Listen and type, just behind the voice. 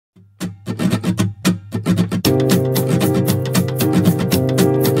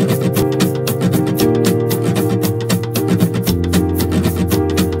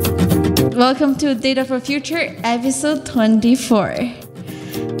to Data for Future, episode 24.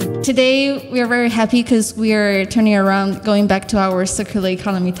 Today, we are very happy because we are turning around, going back to our circular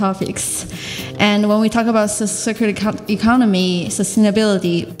economy topics. And when we talk about circular economy,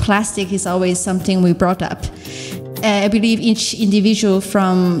 sustainability, plastic is always something we brought up. I believe each individual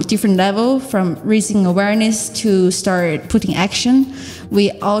from different level, from raising awareness to start putting action,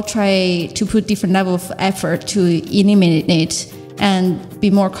 we all try to put different level of effort to eliminate it and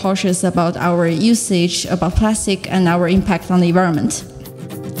be more cautious about our usage, about plastic and our impact on the environment.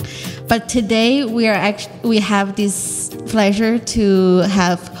 But today we have this pleasure to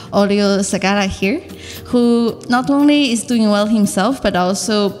have Oriol Segarra here, who not only is doing well himself, but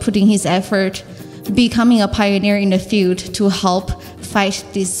also putting his effort becoming a pioneer in the field to help fight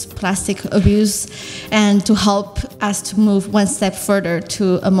this plastic abuse and to help us to move one step further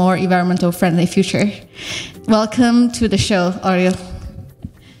to a more environmental friendly future. Welcome to the show, Oriol.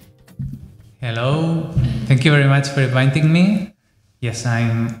 Hello, thank you very much for inviting me. Yes,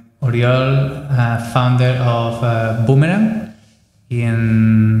 I'm Oriol, founder of Youbumerang.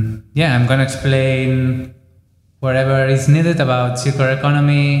 I'm going to explain whatever is needed about circular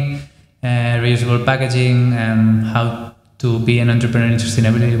economy, reusable packaging, and how to be an entrepreneur in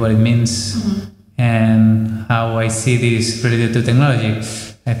sustainability, what it means, and how I see this related to technology.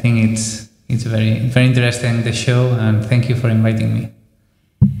 I think it's very interesting, the show, and thank you for inviting me.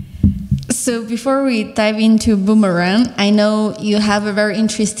 So before we dive into Youbumerang, I know you have a very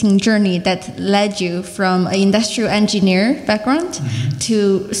interesting journey that led you from an industrial engineer background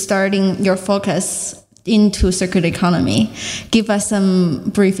to starting your focus into circular economy. Give us some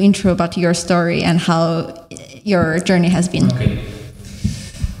brief intro about your story and how your journey has been. Okay.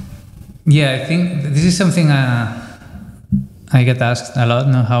 Yeah, I think this is something I get asked a lot,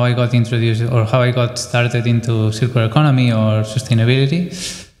 how I got introduced or how I got started into circular economy or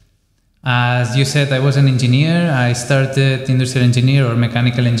sustainability. As you said, I was an engineer. I started industrial engineer or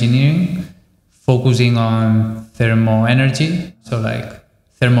mechanical engineering, focusing on thermo energy, so like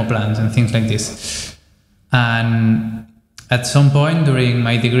thermal plants and things like this. And at some point during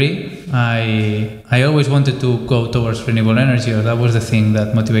my degree, I always wanted to go towards renewable energy, or that was the thing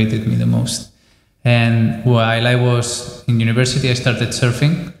that motivated me the most. And while I was in university, I started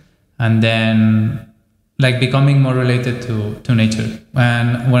surfing, and then becoming more related to nature.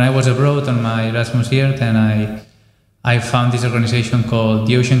 And when I was abroad on my Erasmus year, then I found this organization called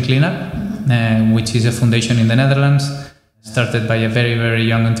the Ocean Cleanup, which is a foundation in the Netherlands, started by a very, very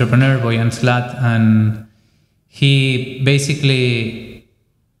young entrepreneur, Boyan Slat, and he basically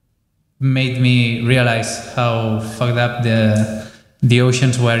made me realize how fucked up the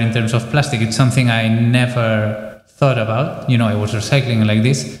oceans were in terms of plastic. It's something I never thought about. I was recycling like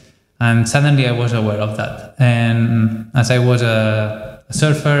this. And suddenly I was aware of that. And as I was a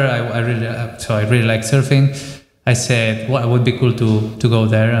surfer, I really liked surfing. I said, well, it would be cool to go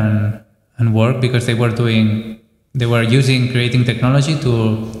there and work, because they were creating technology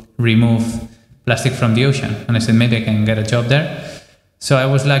to remove plastic from the ocean. And I said, maybe I can get a job there. So I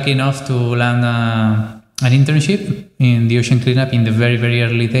was lucky enough to land an internship in the Ocean Cleanup in the very, very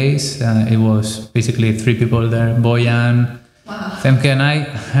early days. It was basically 3 people there, Boyan, Femke and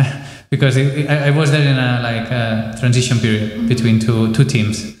I. Because I was there in a transition period between two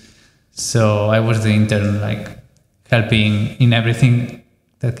teams. So I was the intern, helping in everything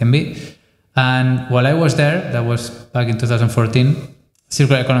that can be. And while I was there, that was back in 2014,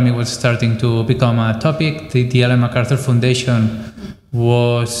 circular economy was starting to become a topic. The Ellen MacArthur Foundation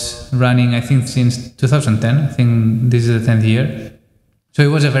was running, I think, since 2010. I think this is the 10th year. So it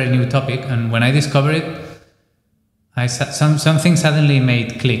was a very new topic. And when I discovered it, something suddenly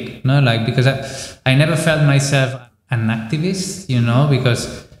made click, because I never felt myself an activist,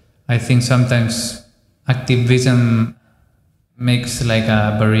 because I think sometimes activism makes a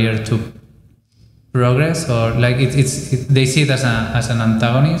barrier to progress, or they see it as an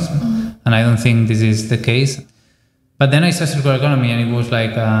antagonism, and I don't think this is the case. But then I saw circular economy, and it was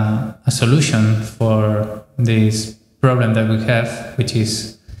a solution for this problem that we have, which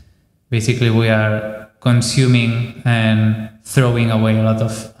is basically we are consuming and throwing away a lot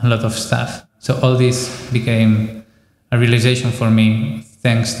of stuff. So all this became a realization for me,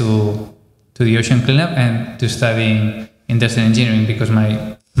 thanks to the Ocean Cleanup and to studying industrial engineering, because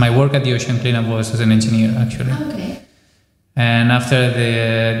my work at the Ocean Cleanup was as an engineer, actually. Okay. And after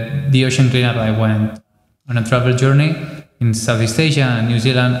the Ocean Cleanup, I went on a travel journey in Southeast Asia and New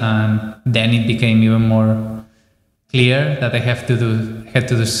Zealand, and then it became even more clear that I had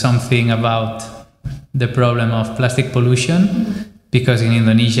to do something about the problem of plastic pollution, because in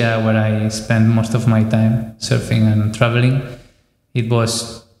Indonesia, where I spent most of my time surfing and traveling, it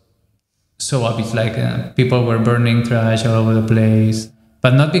was so obvious. Like people were burning trash all over the place,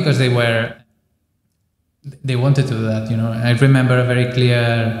 but not because they wanted to do that. I remember a very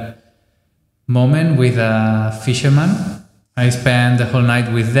clear moment with a fisherman. I spent the whole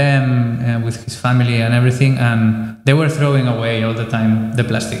night with them, with his family and everything, and they were throwing away all the time the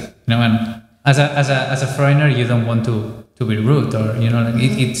plastic. And as a foreigner, you don't want to be rude, or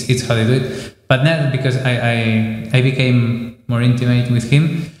it's how they do it. But now, because I became more intimate with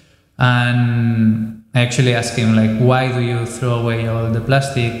him, and I actually asked him, like, why do you throw away all the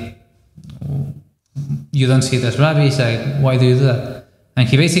plastic? You don't see it as rubbish. Like, why do you do that? And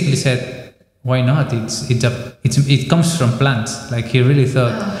he basically said, why not? It comes from plants. Like, he really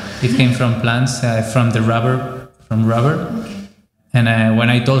thought it came from plants, from rubber. Okay. And when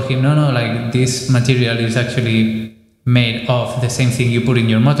I told him, no, like, this material is actually made of the same thing you put in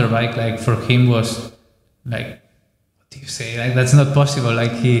your motorbike, like, for him was like, what do you say? Like, that's not possible.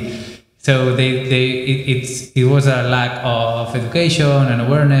 Like, it was a lack of education and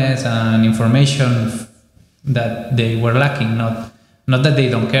awareness and information that they were lacking. Not that they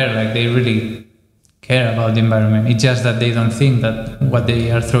don't care, like, they really care about the environment. It's just that they don't think that what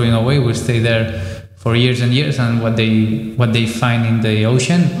they are throwing away will stay there for years and years, and what they find in the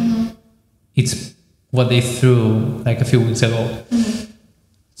ocean, it's what they threw like a few weeks ago.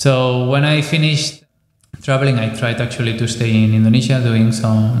 So when I finished traveling, I tried actually to stay in Indonesia doing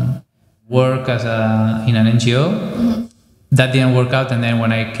some work in an NGO. That didn't work out, and then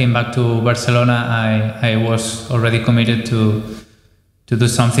when I came back to Barcelona, I was already committed to do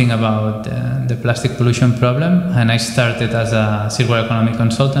something about the plastic pollution problem, and I started as a circular economy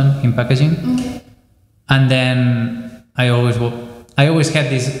consultant in packaging. Okay. And then I always had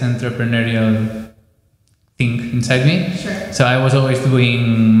this entrepreneurial thing inside me. Sure. So I was always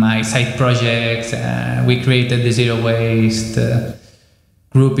doing my side projects. We created the Zero Waste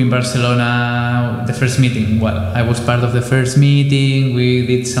group in Barcelona. The first meeting, well, I was part of the first meeting. We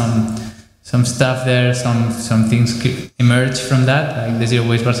did some stuff there. Some things emerged from that, like the Zero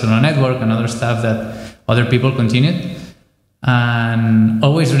Waste Barcelona network and other stuff that other people continued, and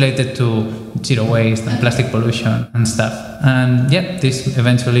always related to zero waste and plastic pollution and stuff. And yeah, this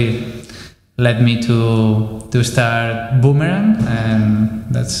eventually led me to start Youbumerang, and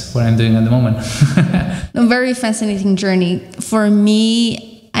that's what I'm doing at the moment. A very fascinating journey. For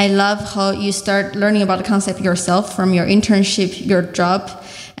me, I love how you start learning about the concept yourself from your internship, your job,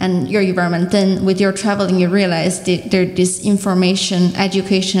 and your environment. Then with your traveling, you realize that there's this information,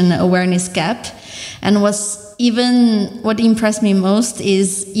 education, awareness gap. And what impressed me most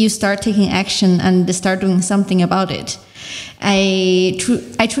is you start taking action and start doing something about it. I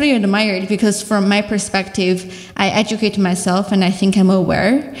truly admire it, because from my perspective, I educate myself and I think I'm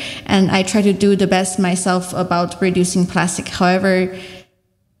aware, and I try to do the best myself about reducing plastic. However,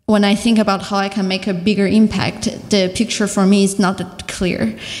 when I think about how I can make a bigger impact, the picture for me is not that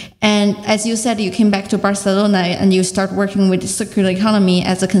clear. And as you said, you came back to Barcelona and you start working with the circular economy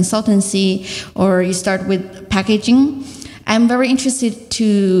as a consultancy, or you start with packaging. I'm very interested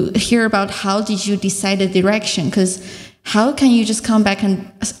to hear about how did you decide the direction, because how can you just come back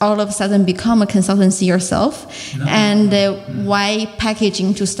and all of a sudden become a consultancy yourself? No. And why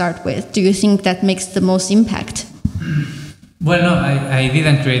packaging to start with? Do you think that makes the most impact? Well, no, I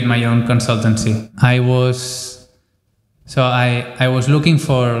didn't create my own consultancy. I was looking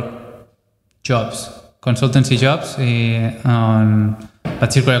for jobs, consultancy jobs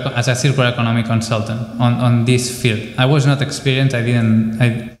as a circular economy consultant on this field. I was not experienced.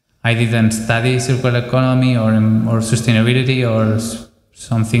 I didn't study circular economy or sustainability or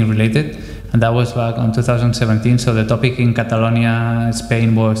something related, and that was back in 2017. So the topic in Catalonia,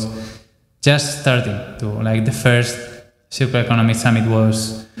 Spain, was just starting to, like, the first circular economy summit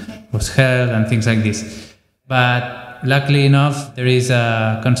was held and things like this. But luckily enough, there is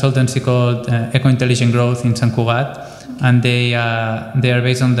a consultancy called Eco-Intelligent Growth in Sant Cugat, and they are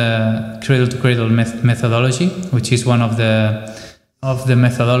based on the cradle-to-cradle methodology, which is one of the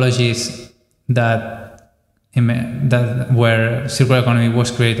methodologies that where circular economy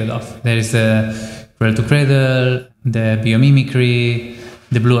was created of. There is the cradle-to-cradle, the biomimicry,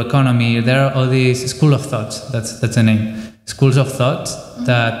 the blue economy. There are all these school of thoughts. That's the name. Schools of thoughts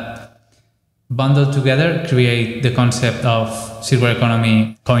that bundled together create the concept of circular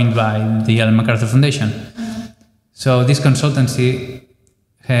economy coined by the Ellen MacArthur Foundation. So this consultancy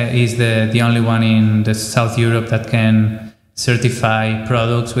is the only one in the South Europe that can certify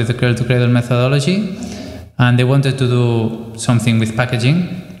products with the cradle-to-cradle methodology, and they wanted to do something with packaging.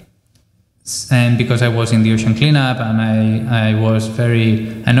 And because I was in the ocean cleanup and I was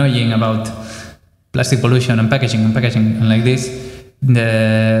very annoying about plastic pollution and packaging and like this,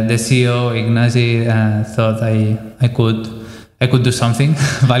 the CEO Ignacy thought I could do something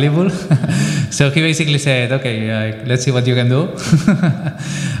valuable. So he basically said, okay, let's see what you can do,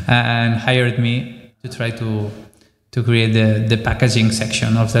 and hired me to try to create the packaging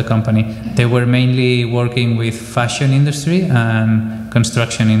section of the company. They were mainly working with fashion industry and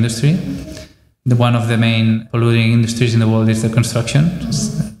construction industry. One of the main polluting industries in the world is the construction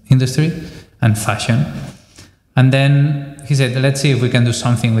industry and fashion. And then he said, let's see if we can do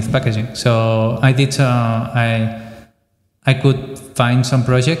something with packaging. So I did. I could find some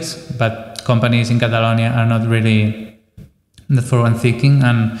projects, but companies in Catalonia are not really the forward thinking,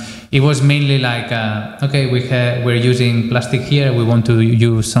 and it was mainly like, okay, we're using plastic here. We want to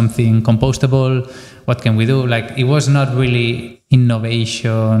use something compostable. What can we do? Like, it was not really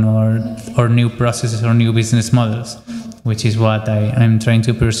innovation or new processes or new business models, which is what I'm trying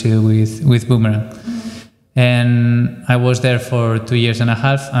to pursue with Youbumerang. And I was there for 2.5 years,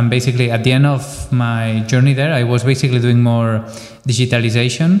 and basically at the end of my journey there, I was basically doing more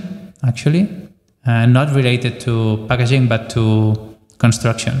digitalization, actually, not related to packaging but to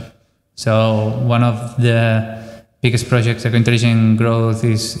construction. So one of the biggest projects Eco-Intelligent Growth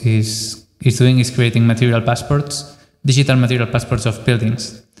is creating material passports, digital material passports of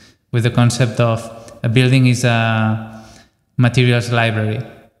buildings, with the concept of a building is a materials library.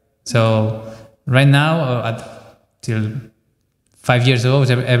 So right now, till 5 years ago,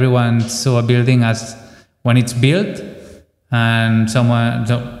 everyone saw a building as when it's built and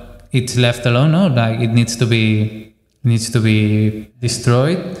it's left alone. No, like it needs to be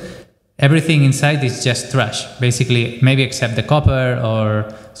destroyed. Everything inside is just trash, basically, maybe except the copper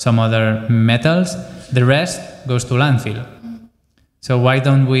or some other metals. The rest goes to landfill. So why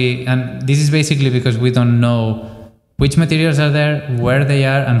don't we? And this is basically because we don't know which materials are there, where they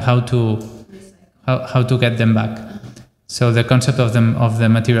are, and how to get them back. So the concept of the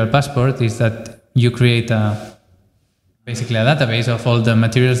material passport is that you create basically a database of all the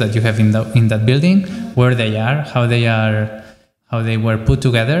materials that you have in that building, where they are, how they were put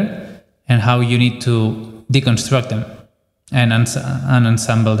together, and how you need to deconstruct them and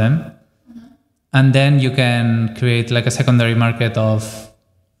unassemble them. And then you can create like a secondary market of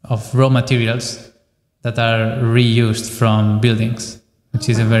raw materials that are reused from buildings, which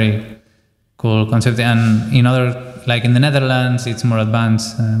is a very cool concept. And in other, like in the Netherlands, it's more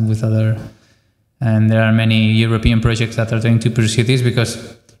advanced with other, and there are many European projects that are trying to pursue this, because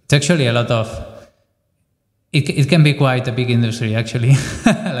it's actually a lot of, it can be quite a big industry actually,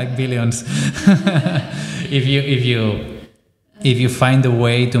 like billions, if you find a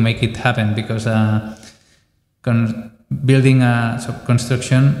way to make it happen, because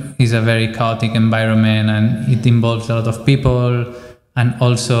construction is a very chaotic environment, and it involves a lot of people. And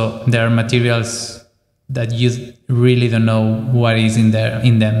also there are materials that you really don't know what is in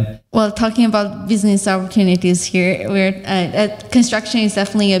them. Well, talking about business opportunities here, construction is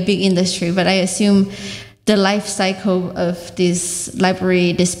definitely a big industry, but I assume the life cycle of this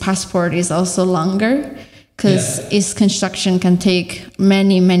library, this passport, is also longer, because its construction can take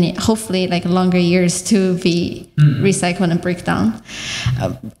many, hopefully like longer years to be recycled and break down.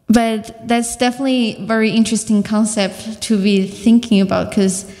 But that's definitely a very interesting concept to be thinking about,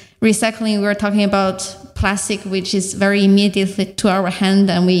 because recycling, we're talking about plastic, which is very immediately to our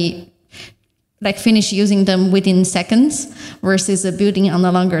hand, and we like finish using them within seconds, versus a building on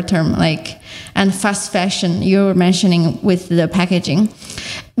the longer term, and fast fashion you were mentioning with the packaging.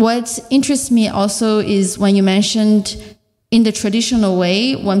 What interests me also is when you mentioned in the traditional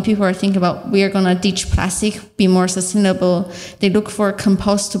way, when people are thinking about we are going to ditch plastic, be more sustainable, they look for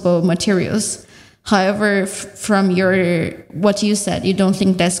compostable materials. However, from what you said, you don't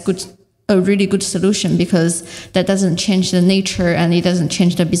think that's a really good solution, because that doesn't change the nature and it doesn't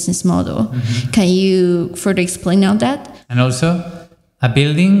change the business model. Mm-hmm. Can you further explain on that? And also, a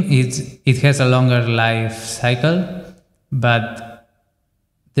building, it has a longer life cycle, but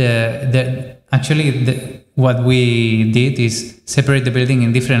what we did is separate the building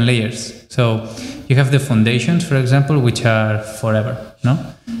in different layers. So you have the foundations, for example, which are forever, no?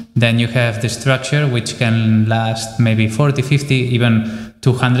 Then you have the structure, which can last maybe 40, 50, even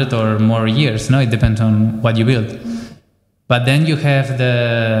 200 or more years, no? It depends on what you build. But then you have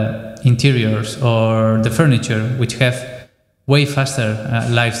the interiors or the furniture, which have way faster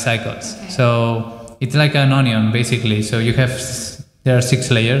life cycles. Okay. So it's like an onion, basically. So there are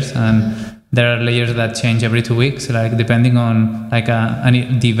 6 layers, and there are layers that change every 2 weeks, like depending on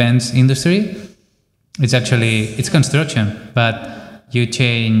the events industry. It's construction, but you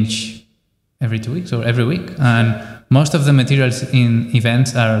change every 2 weeks or every week, and most of the materials in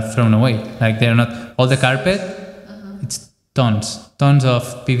events are thrown away. Like they're not all the carpet. tons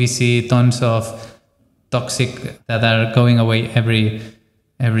of PVC, tons of toxic that are going away every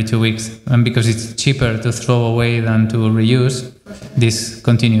 2 weeks. And because it's cheaper to throw away than to reuse, this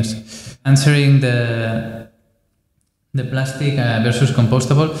continues. Answering the plastic versus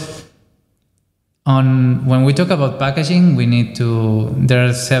compostable. When we talk about packaging, there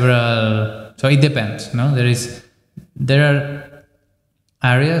are several, so it depends, no? There are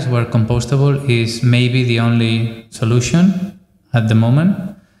areas where compostable is maybe the only solution at the moment.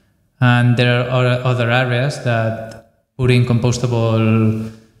 And there are other areas that putting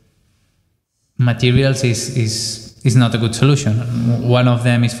compostable materials is not a good solution. One of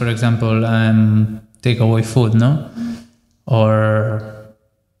them is, for example, takeaway food, no? Or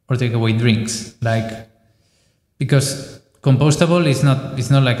takeaway drinks, because compostable is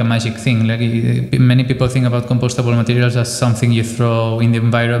not like a magic thing. Many people think about compostable materials as something you throw in the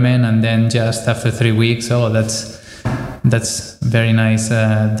environment and then just after 3 weeks, that's very nice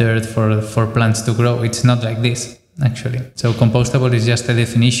dirt for plants to grow. It's not like this, actually. So compostable is just a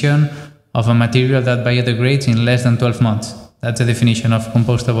definition of a material that biodegrades in less than 12 months. That's a definition of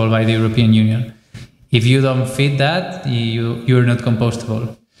compostable by the European Union. If you don't fit that, you're not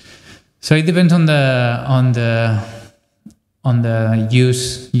compostable. So it depends on the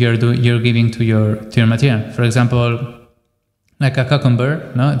use you're giving to your material. For example, like a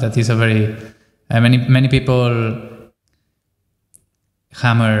cucumber, no, that is a very many people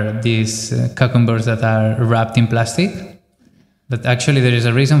hammer these cucumbers that are wrapped in plastic. But actually, there is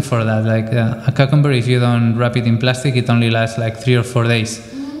a reason for that. Like a cucumber, if you don't wrap it in plastic, it only lasts like 3 or 4 days.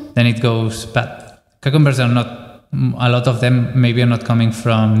 Then it goes bad. Cucumbers are not. A lot of them maybe are not coming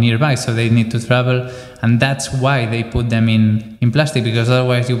from nearby, so they need to travel, and that's why they put them in plastic, because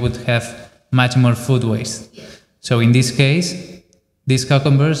otherwise you would have much more food waste. So in this case, these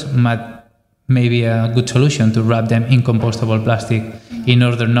cucumbers may be a good solution to wrap them in compostable plastic in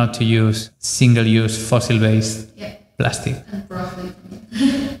order not to use single-use fossil-based plastic. And broccoli.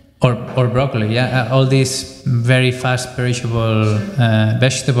 or broccoli, yeah. All these very fast perishable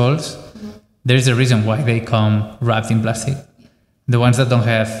vegetables, there is a reason why they come wrapped in plastic. The ones that don't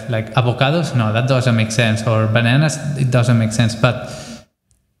have, like avocados, no, that doesn't make sense. Or bananas, it doesn't make sense. But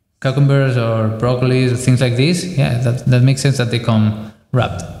cucumbers or broccoli, things like this, yeah, that makes sense that they come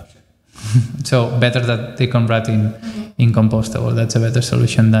wrapped. So better that they come wrapped in compostable. That's a better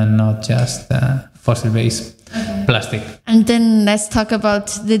solution than not just fossil-based plastic. And then let's talk about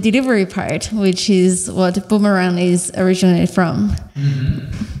the delivery part, which is what Youbumerang is originally from.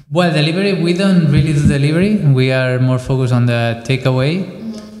 Mm-hmm. Well, delivery, we don't really do delivery. We are more focused on the takeaway.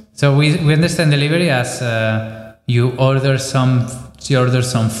 So we understand delivery as you order some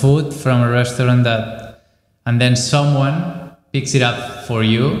food from a restaurant and then someone picks it up for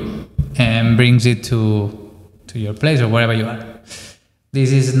you and brings it to your place or wherever you are.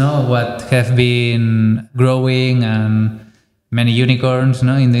 This is not what have been growing and many unicorns,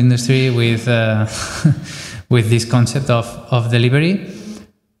 no, in the industry with with this concept of delivery.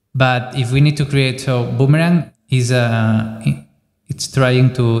 But if we need to create, so Youbumerang it's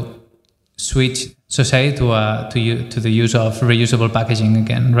trying to switch society to the use of reusable packaging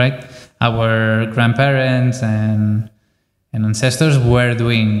again, right? Our grandparents and ancestors were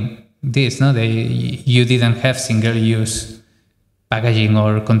doing this, no? You didn't have single-use packaging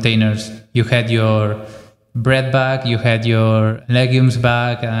or containers. You had your bread bag, you had your legumes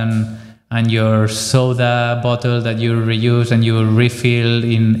bag, and your soda bottle that you reuse and you refill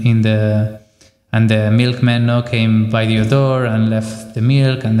and the milkman came by your door and left the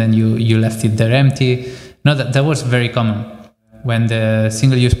milk, and then you left it there empty. No, that was very common. When the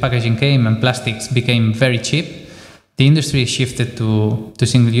single-use packaging came and plastics became very cheap, the industry shifted to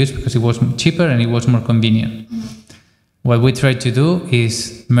single-use because it was cheaper and it was more convenient. What we try to do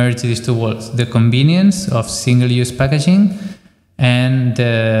is merge these two worlds: the convenience of single-use packaging and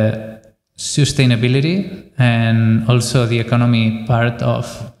the sustainability and also the economy part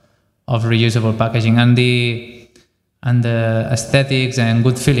of reusable packaging and the aesthetics and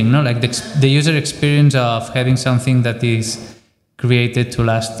good feeling, no? Like the user experience of having something that is created to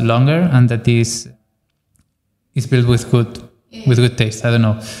last longer and that is built with good taste. I don't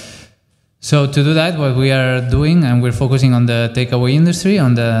know. So to do that, what we are doing, and we're focusing on the takeaway industry,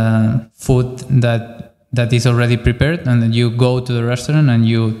 on the food that is already prepared, and then you go to the restaurant and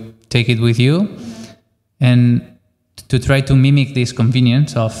you take it with you, and to try to mimic this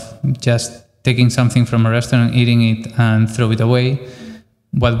convenience of just taking something from a restaurant, eating it, and throw it away.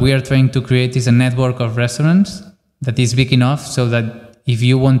 What we are trying to create is a network of restaurants that is big enough so that if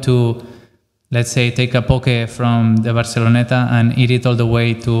you want to, let's say, take a poke from the Barceloneta and eat it all the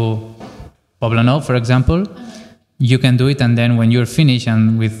way to Poblenou, for example, you can do it, and then when you're finished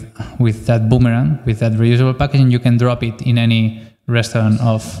and with that boomerang, with that reusable packaging, you can drop it in any restaurant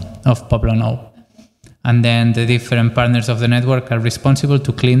of Poplano. And then the different partners of the network are responsible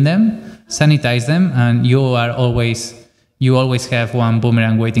to clean them, sanitize them, and you always have one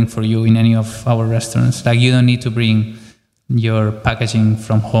boomerang waiting for you in any of our restaurants. Like, you don't need to bring your packaging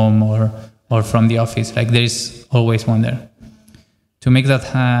from home or from the office. Like, there is always one there. To make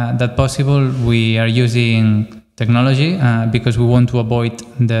that possible, we are using technology because we want to avoid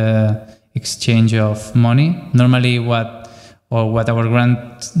the exchange of money. Normally, what our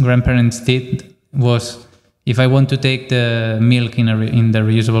grandparents did was, if I want to take the milk in the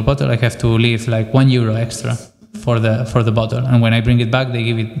reusable bottle, I have to leave like €1 extra for the bottle, and when I bring it back,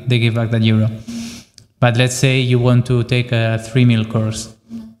 they give back that euro. But let's say you want to take a 3-meal course.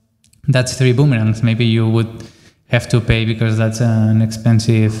 That's 3 boomerangs. Maybe you would have to pay, because that's an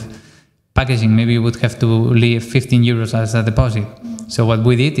expensive packaging. Maybe you would have to leave €15 as a deposit. So what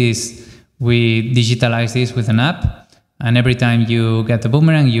we did is we digitalized this with an app, and every time you get a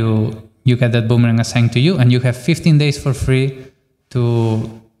boomerang, you get that boomerang assigned to you, and you have 15 days for free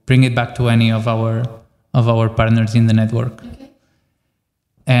to bring it back to any of our partners in the network. Okay.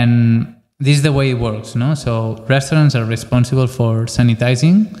 And this is the way it works, no? So restaurants are responsible for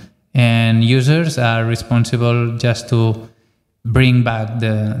sanitizing, and users are responsible just to bring back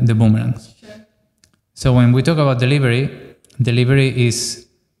the boomerangs. Sure. So when we talk about delivery is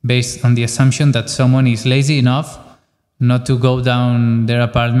based on the assumption that someone is lazy enough not to go down their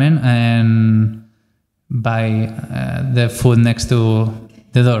apartment and buy the food next to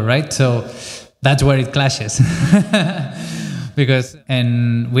the door, right? So that's where it clashes.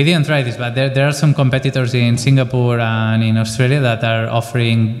 And we didn't try this, but there are some competitors in Singapore and in Australia that are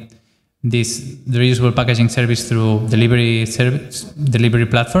offering the reusable packaging service through delivery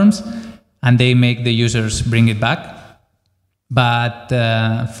platforms, and they make the users bring it back. But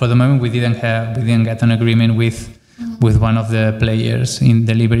for the moment, we didn't get an agreement with one of the players in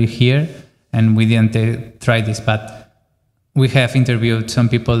delivery here, and we didn't try this. But we have interviewed some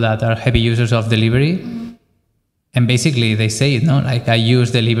people that are heavy users of delivery, and basically they say, like, I use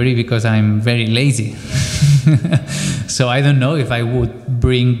delivery because I'm very lazy. So I don't know if I would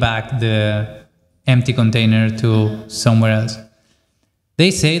bring back the empty container to somewhere else.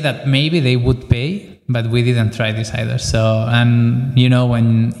 They say that maybe they would pay, but we didn't try this either. So, and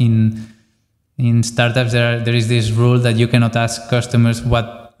when in startups there is this rule that you cannot ask customers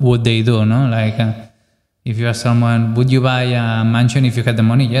what would they do, no? Like, if you ask someone, would you buy a mansion if you had the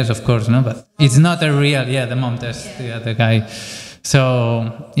money? Yes, of course, no? But it's not a real, the mom test, the guy.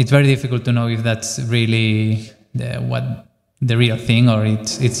 So it's very difficult to know if that's really the real thing, or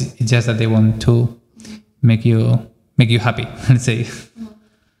it's just that they want to make you happy, let's say.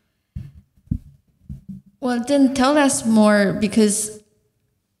 Well, then tell us more, because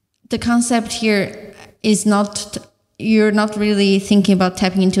the concept here is not, you're not really thinking about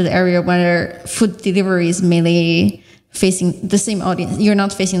tapping into the area where food delivery is mainly facing the same audience. You're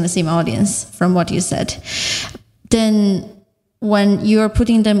not facing the same audience from what you said. Then when you're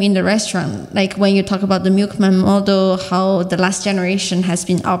putting them in the restaurant, like when you talk about the milkman model, how the last generation has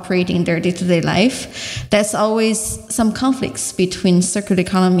been operating their day-to-day life, there's always some conflicts between circular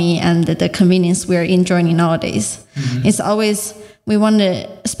economy and the convenience we're enjoying nowadays. Mm-hmm. It's always, we want to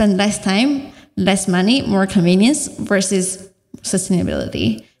spend less time, less money, more convenience versus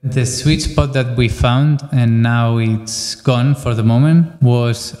sustainability. The sweet spot that we found, and now it's gone for the moment,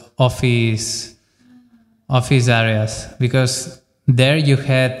 was office areas, because there you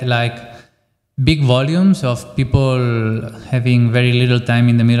had like big volumes of people having very little time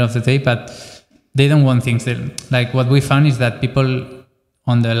in the middle of the day, but they don't want things there. Like, what we found is that people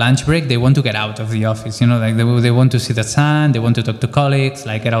on the lunch break, they want to get out of the office, like they want to see the sun, they want to talk to colleagues,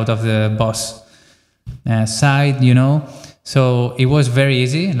 like get out of the boss side, So it was very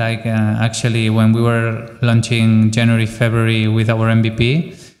easy. Like actually, when we were launching January, February with our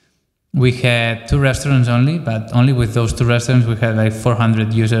MVP, we had 2 restaurants only, but only with those 2 restaurants, we had like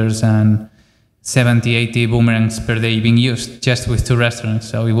 400 users and 70, 80 boomerangs per day being used just with 2 restaurants.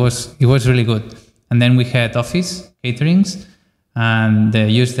 So it was really good. And then we had office caterings, and the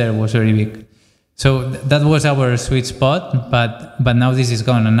use there was very big. So that was our sweet spot, but now this is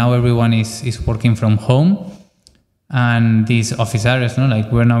gone, and now everyone is working from home. And these office areas, like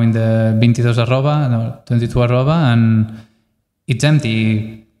we're now in the 22 and it's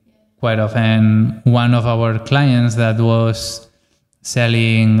empty quite often. One of our clients that was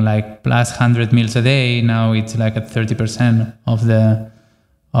selling like plus 100 meals a day, now it's like at 30% of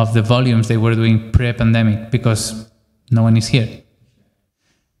the volumes they were doing pre-pandemic, because no one is here.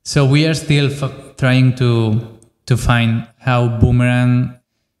 So we are still trying to to find how Boomerang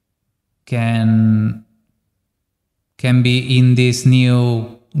can be in this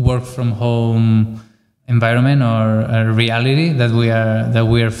new work from home environment or reality that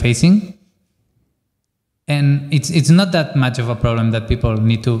we are facing. And it's not that much of a problem that people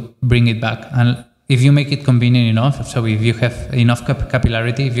need to bring it back. And if you make it convenient enough, so if you have enough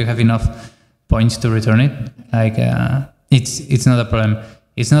capillarity, if you have enough points to return it, like it's not a problem.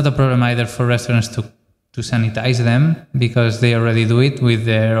 It's not a problem either for restaurants to sanitize them, because they already do it with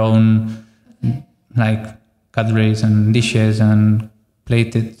their own like cutleries and dishes and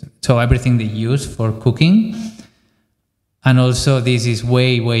plated, so everything they use for cooking. And also this is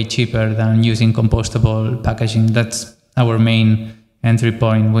way cheaper than using compostable packaging. That's our main entry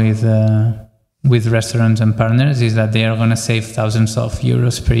point with restaurants and partners, is that they are going to save thousands of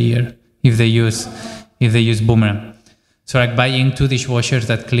euros per year if they use Boomerang. So like buying 2 dishwashers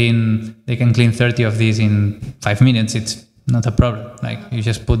they can clean 30 of these in 5 minutes. It's not a problem. Like you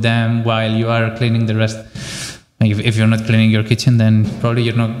just put them while you are cleaning the rest. Like if you're not cleaning your kitchen, then probably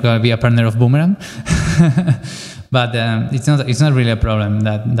you're not going to be a partner of Boomerang. But it's not really a problem,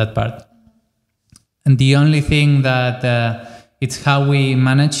 that part. And the only thing that it's how we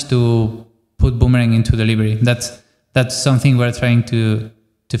manage to put Boomerang into delivery. That's something we're trying to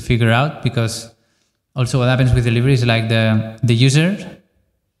figure out, because also what happens with delivery is like the user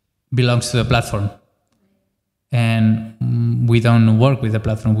belongs to the platform, and we don't work with the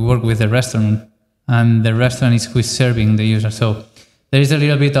platform. We work with the restaurant, and the restaurant is who's serving the user. So there is a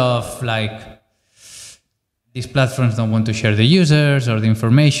little bit of like, these platforms don't want to share the users or the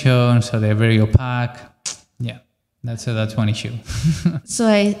information, so they're very opaque. Yeah, that's one issue. So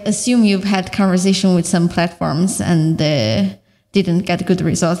I assume you've had conversation with some platforms and didn't get good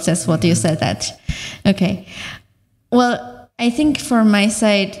results. That's what you said that. Okay. Well, I think for my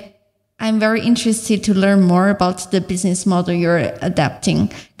side, I'm very interested to learn more about the business model you're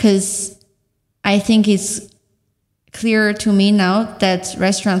adapting, because I think it's clear to me now that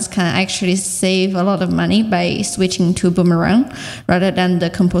restaurants can actually save a lot of money by switching to Boomerang rather than the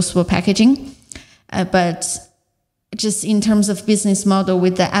compostable packaging. But just in terms of business model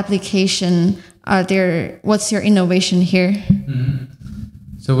with the application, what's your innovation here? Mm-hmm.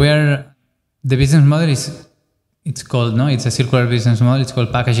 So the business model it's a circular business model. It's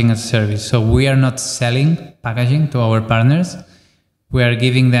called packaging as a service. So we are not selling packaging to our partners. We are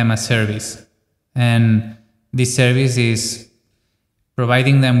giving them a service. And this service is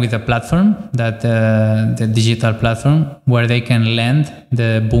providing them with a platform, the digital platform, where they can lend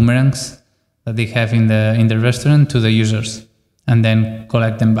the boomerangs that they have in the restaurant to the users, and then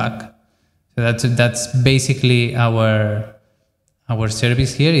collect them back. So that's basically our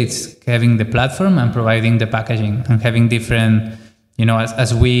service here. It's having the platform and providing the packaging, and having different,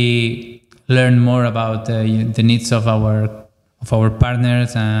 as we learn more about the needs of our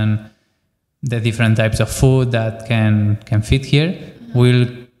partners and the different types of food that can fit here, we'll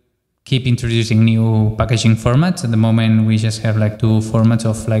keep introducing new packaging formats. At the moment, we just have like 2 formats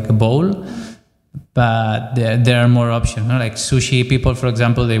of like a bowl, but there are more options. Like sushi people, for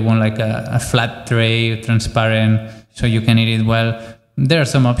example, they want like a flat tray, transparent, so you can eat it well. There are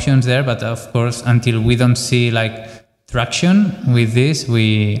some options there, but of course, until we don't see like traction with this,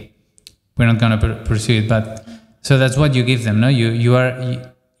 we're not gonna pursue it. But so that's what you give them. No,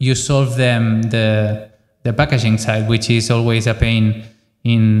 you solve them the packaging side, which is always a pain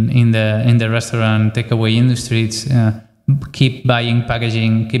in the restaurant takeaway industry. It's keep buying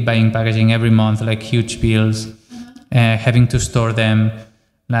packaging every month, like huge bills, having to store them.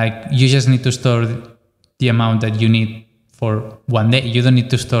 Like you just need to store the amount that you need for one day. You don't need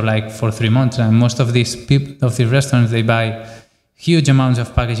to store like for 3 months. And most of these restaurants, they buy huge amounts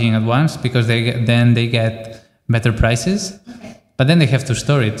of packaging at once, because they get better prices. Okay. But then they have to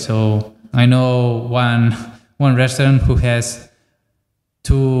store it. So I know one restaurant who has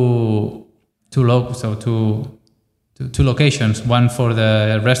two locations, one for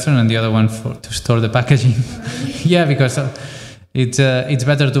the restaurant and the other one to store the packaging. Yeah, because it's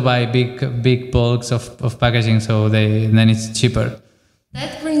better to buy big bulks of packaging, so then it's cheaper.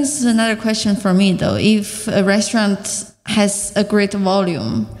 That brings another question for me though. If a restaurant has a great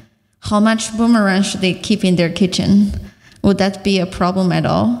volume, how much boomerang should they keep in their kitchen? Would that be a problem at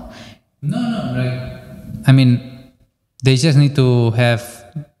all? No, right. I mean, they just need to have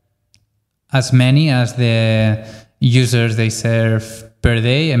as many as the users they serve per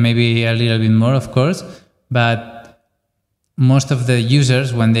day, and maybe a little bit more, of course. But most of the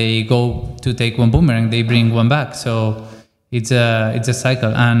users, when they go to take one boomerang, they bring one back. So it's a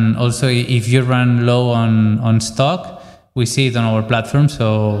cycle. And also, if you run low on stock, we see it on our platform.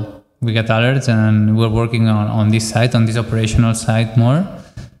 So we get alerts, and we're working on this side, on this operational side more,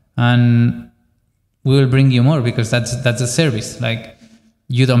 and we will bring you more, because that's a service. Like,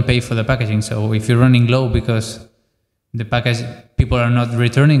 you don't pay for the packaging. So if you're running low because the package, people are not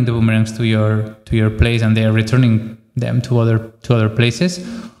returning the boomerangs to your place, and they are returning them to other places,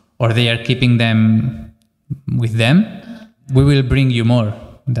 or they are keeping them with them, we will bring you more.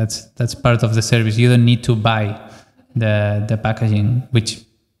 That's part of the service. You don't need to buy the packaging, which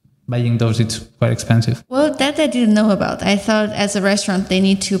buying those, it's quite expensive. Well, that I didn't know about. I thought as a restaurant they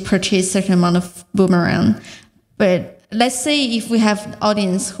need to purchase a certain amount of boomerang. But let's say if we have an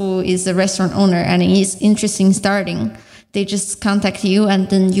audience who is a restaurant owner and is interested in starting, they just contact you, and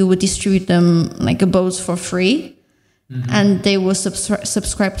then you would distribute them like a boat for free, and they will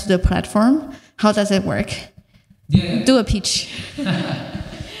subscribe to the platform. How does it work? Yeah. Do a pitch.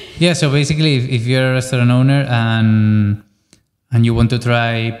 Yeah, so basically, if you're a restaurant owner and you want to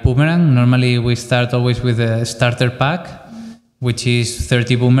try boomerang, normally we start always with a starter pack, which is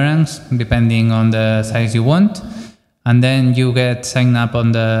 30 boomerangs, depending on the size you want. And then you get signed up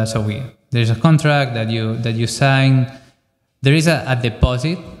on there's a contract that you sign. There is a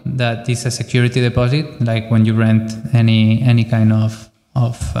deposit that is a security deposit, like when you rent any kind of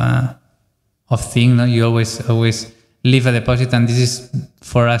thing. No? You always leave a deposit, and this is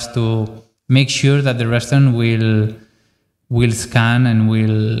for us to make sure that the restaurant will scan and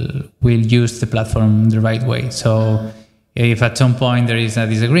will use the platform the right way. So if at some point there is a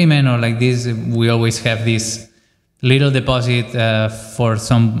disagreement or like this, we always have this little deposit for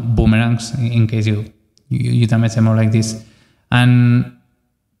some boomerangs in case you damage them or like this.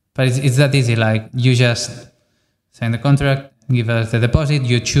 But it's that easy. Like, you just sign the contract, give us the deposit,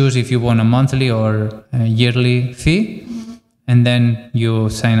 you choose if you want a monthly or a yearly fee, and then you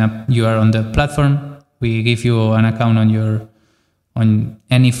sign up. You are on the platform. We give you an account on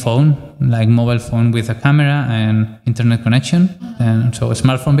any phone, like mobile phone with a camera and internet connection, and so a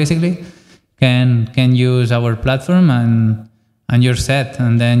smartphone basically can use our platform, and you're set.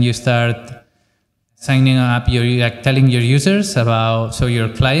 And then you start signing up. You're like telling your users your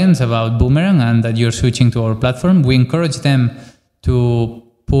clients about Boomerang, and that you're switching to our platform. We encourage them to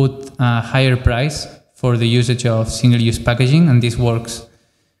put a higher price for the usage of single-use packaging, and this works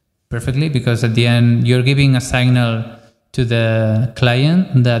perfectly, because at the end you're giving a signal to the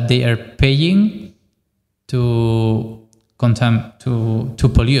client that they are paying to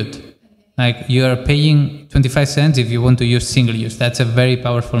pollute. Like, you are paying 25 cents if you want to use single use. That's a very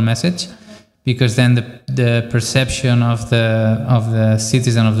powerful message, because then the perception of the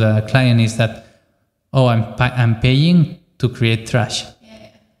citizen, of the client, is that, oh, I'm paying to create trash.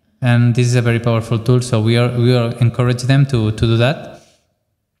 And this is a very powerful tool, so we encourage them to do that.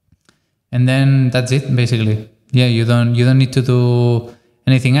 And then that's it, basically. Yeah, you don't need to do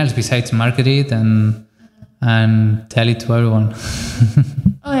anything else besides market it and tell it to everyone.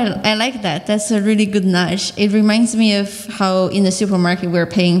 Oh, I like that. That's a really good nudge. It reminds me of how in the supermarket we're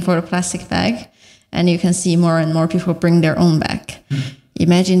paying for a plastic bag, and you can see more and more people bring their own bag.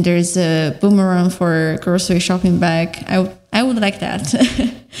 Imagine there's a Boomerang for grocery shopping bag. I would like that.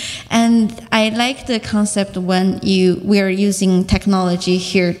 And I like the concept when we are using technology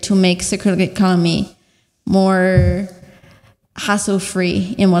here to make circular economy more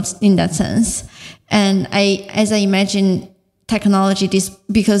hassle-free in that sense. And as I imagine technology,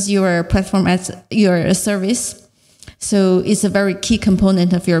 because you are a platform, you're a service, so it's a very key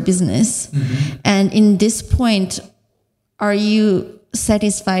component of your business. Mm-hmm. And in this point, are you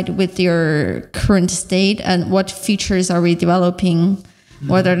satisfied with your current state, and what features are we developing? Mm-hmm.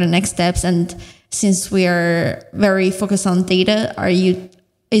 What are the next steps? And since we are very focused on data,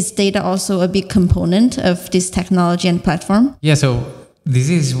 is data also a big component of this technology and platform? Yeah, so this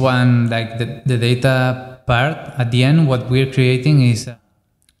is one, like the data part. At the end, what we're creating is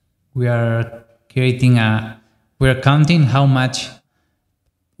we're counting how much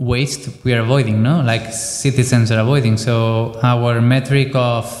waste we are avoiding, no? Like citizens are avoiding. So our metric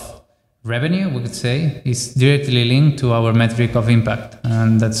of revenue, we could say, is directly linked to our metric of impact.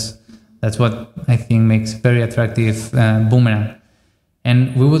 And that's what I think makes very attractive Boomerang.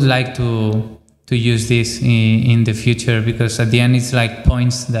 And we would like to use this in the future, because at the end it's like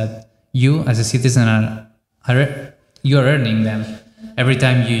points that you as a citizen you're earning them. Every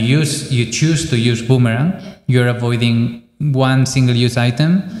time you choose to use Boomerang, you're avoiding one single-use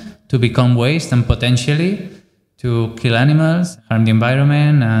item to become waste and potentially to kill animals, harm the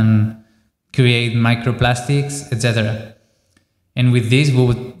environment, and create microplastics, etc. And with this, we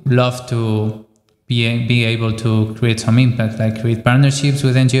would love to be able to create some impact, like create partnerships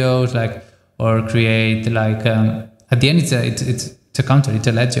with NGOs, or create at the end a counter, it's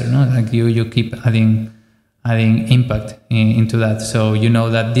a ledger, no? Like you keep adding impact into that. So you know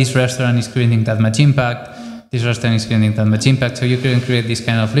that this restaurant is creating that much impact, this restaurant is creating that much impact. So you can create this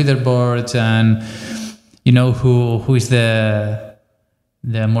kind of leaderboards, and you know who is the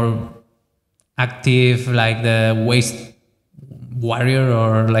more active, like the waste warrior,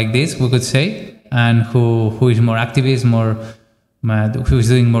 or like this we could say, and who is more activist, who is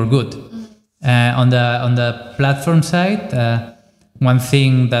doing more good. On the platform side, one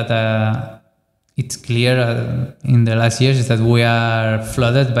thing that it's clear in the last years is that we are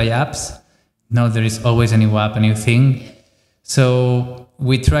flooded by apps. Now there is always a new app, a new thing. So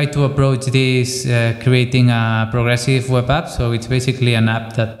we try to approach this creating a progressive web app. So it's basically an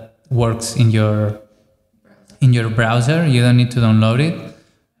app that works in your browser. You don't need to download it.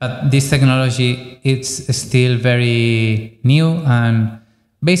 But this technology, it's still very new, and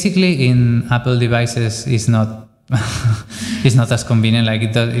basically in Apple devices is not it's not as convenient. Like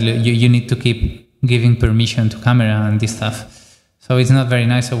you need to keep giving permission to camera and this stuff. So it's not very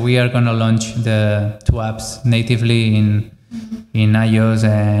nice. So we are going to launch the two apps natively in iOS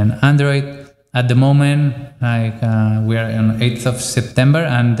and Android. At the moment, like we are on 8th of September,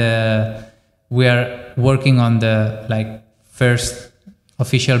 and we are working on the first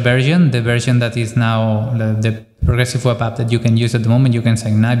official version, the version that is now the progressive web app that you can use at the moment. You can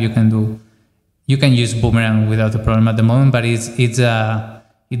sign up, you can use Youbumerang without a problem at the moment, but it's a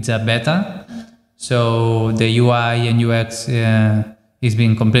beta. So the UI and UX is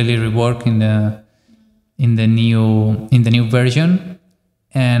being completely reworked in the new version.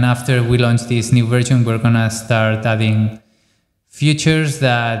 And after we launch this new version, we're gonna start adding features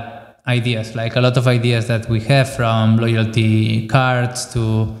ideas, like a lot of ideas that we have, from loyalty cards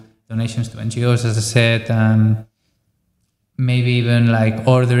to donations to NGOs, as I said, and maybe even like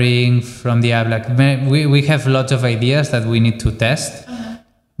ordering from the app. Like we have lots of ideas that we need to test,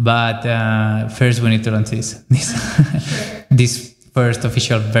 but first we need to launch this first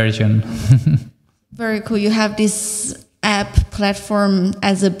official version. Very cool. You have this app platform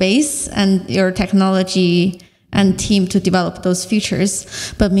as a base, and your technology and team to develop those features.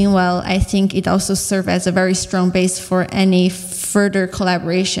 But meanwhile, I think it also serves as a very strong base for any further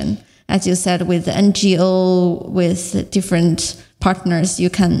collaboration. As you said, with the NGO, with different partners, you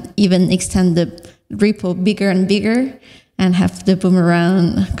can even extend the repo bigger and bigger and have the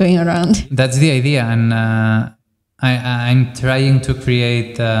Youbumerang going around. That's the idea. And I'm trying to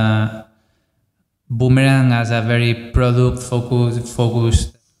create Youbumerang as a very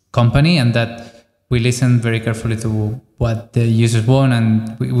product-focused company, and that we listen very carefully to what the users want,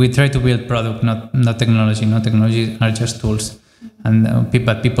 and we try to build product, not technology. No, technology are just tools, and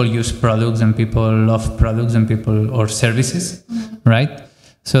but people use products, and people love products, and people or services, right?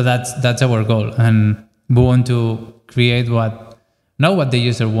 So that's our goal, and we want to create not what the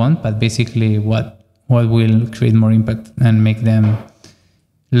user want, but basically what will create more impact and make them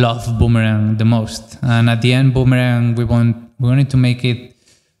love Youbumerang the most. And at the end, Youbumerang, we wanted to make it.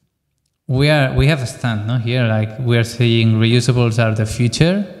 We have a stand, no? Here, like we are saying, reusables are the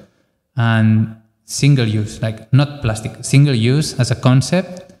future, and single use, like not plastic, single use as a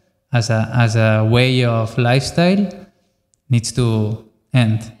concept, as a way of lifestyle, needs to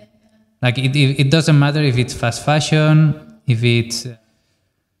end. Like it doesn't matter if it's fast fashion, if it's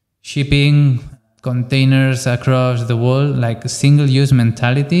shipping containers across the world, like single use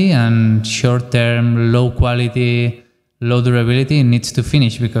mentality and short term, low quality, low durability needs to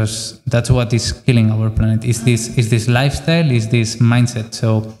finish, because that's what is killing our planet. Is this lifestyle, is this mindset.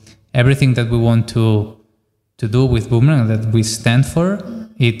 So everything that we want to do with Youbumerang, that we stand for,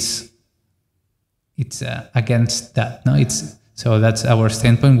 it's against that. No, so that's our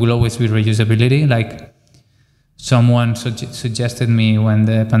standpoint. Will always be reusability. Like someone suggested me when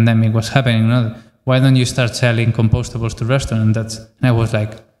the pandemic was happening, no, why don't you start selling compostables to restaurants? And I was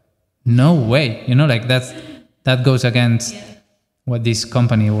like, no way, like that goes against what this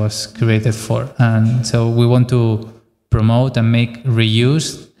company was created for. And so we want to promote and make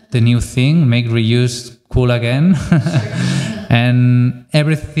reuse the new thing, make reuse cool again. And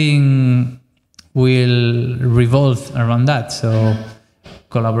everything will revolve around that. So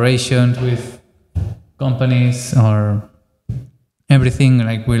collaborations with companies or everything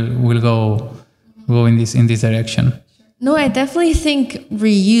like will go in this direction. No, I definitely think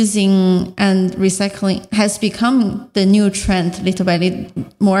reusing and recycling has become the new trend little by little,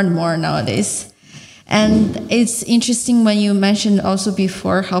 more and more nowadays. And it's interesting when you mentioned also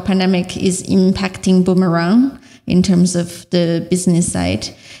before how pandemic is impacting Youbumerang in terms of the business side.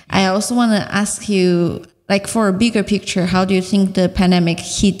 I also want to ask you, like for a bigger picture, how do you think the pandemic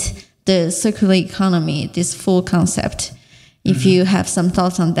hit the circular economy, this full concept? if you have some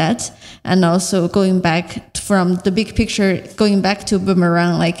thoughts on that. And also going back from the big picture, going back to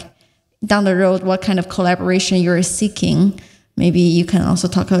Youbumerang, like down the road, what kind of collaboration you're seeking. Maybe you can also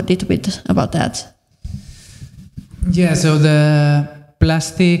talk a little bit about that. Yeah, so the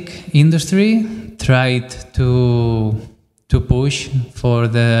plastic industry tried to push for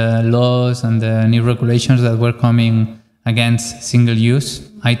the laws and the new regulations that were coming against single-use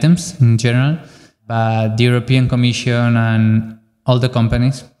items in general. But the European Commission and all the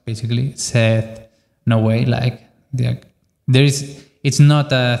companies basically said, no way, like it's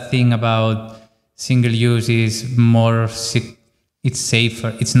not a thing about single-use is more, it's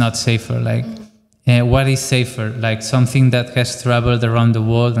safer, it's not safer. Like, what is safer? Like something that has traveled around the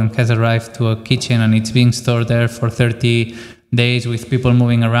world and has arrived to a kitchen and it's being stored there for 30 days with people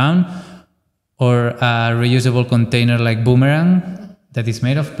moving around, or a reusable container like Youbumerang that is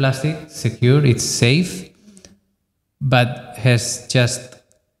made of plastic, secure, it's safe, but has just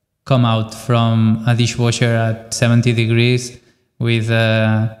come out from a dishwasher at 70 degrees with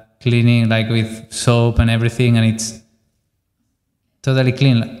cleaning, like with soap and everything, and it's totally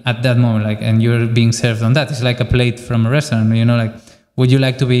clean at that moment, like, and you're being served on that. It's like a plate from a restaurant, you know, like, would you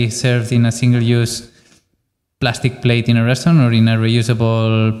like to be served in a single-use plastic plate in a restaurant or in a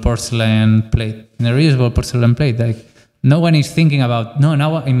reusable porcelain plate? In a reusable porcelain plate, like, no one is thinking about, no,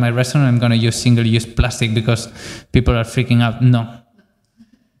 now in my restaurant I'm going to use single-use plastic because people are freaking out. No.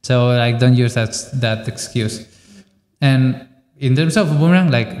 So, like, don't use that excuse. And in terms of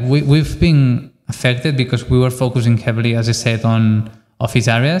Youbumerang, like, we've been affected because we were focusing heavily, as I said, on office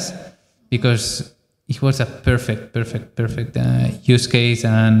areas, because it was a perfect use case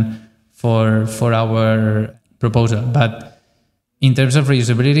and for our proposal. But in terms of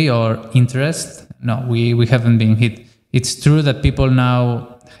reusability or interest, no, we haven't been hit. It's true that people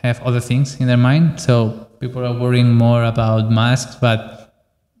now have other things in their mind, so people are worrying more about masks. But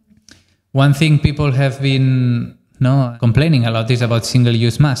one thing people have been complaining a lot is about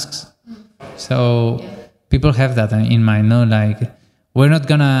single-use masks. So people have that in mind, no? Like, we're not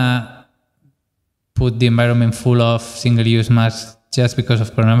gonna put the environment full of single-use masks just because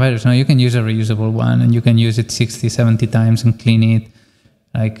of coronavirus. No, you can use a reusable one and you can use it 60, 70 times and clean it.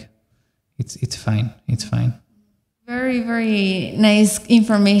 Like, it's fine. It's fine. Very, very nice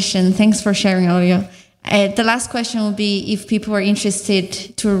information. Thanks for sharing, Oriol. The last question will be, if people are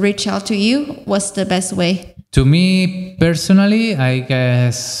interested to reach out to you, what's the best way? To me personally, I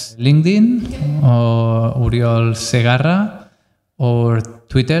guess LinkedIn or Oriol Segarra, or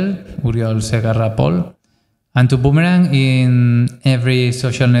Twitter, Oriol Segarra Paul. And to Youbumerang, in every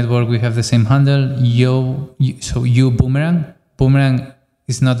social network we have the same handle, so Youbumerang. Youbumerang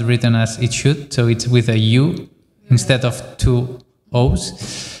is not written as it should, so it's with a U instead of two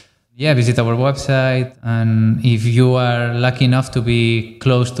O's. Yeah, visit our website, and if you are lucky enough to be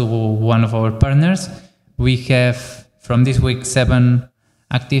close to one of our partners, we have from this week 7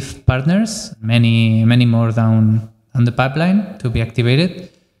 active partners, many more down on the pipeline to be activated.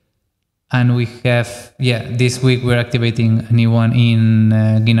 And we have, this week we're activating a new one in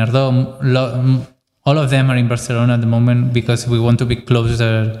Guinardó. All of them are in Barcelona at the moment because we want to be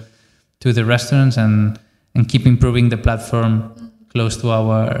closer to the restaurants and keep improving the platform close to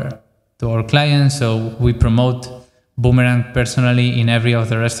our clients. So we promote Youbumerang personally in every of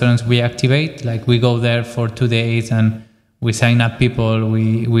the restaurants we activate. Like, we go there for 2 days and we sign up people.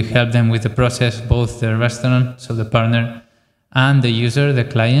 We help them with the process, both the restaurant, so the partner, and the user, the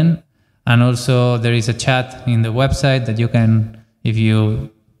client. And also there is a chat in the website that you can, if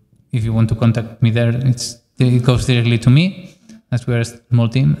you want to contact me there, it goes directly to me, as we're a small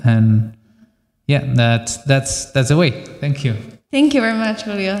team. And that's the way. Thank you. Thank you very much,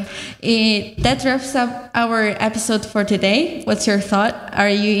 Oriol. That wraps up our episode for today. What's your thought? Are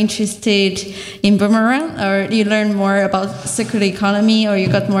you interested in Youbumerang, or do you learn more about circular economy, or you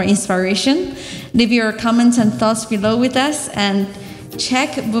got more inspiration? Leave your comments and thoughts below with us, and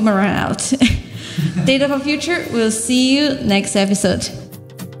check Youbumerang out. Data for Future, we'll see you next episode.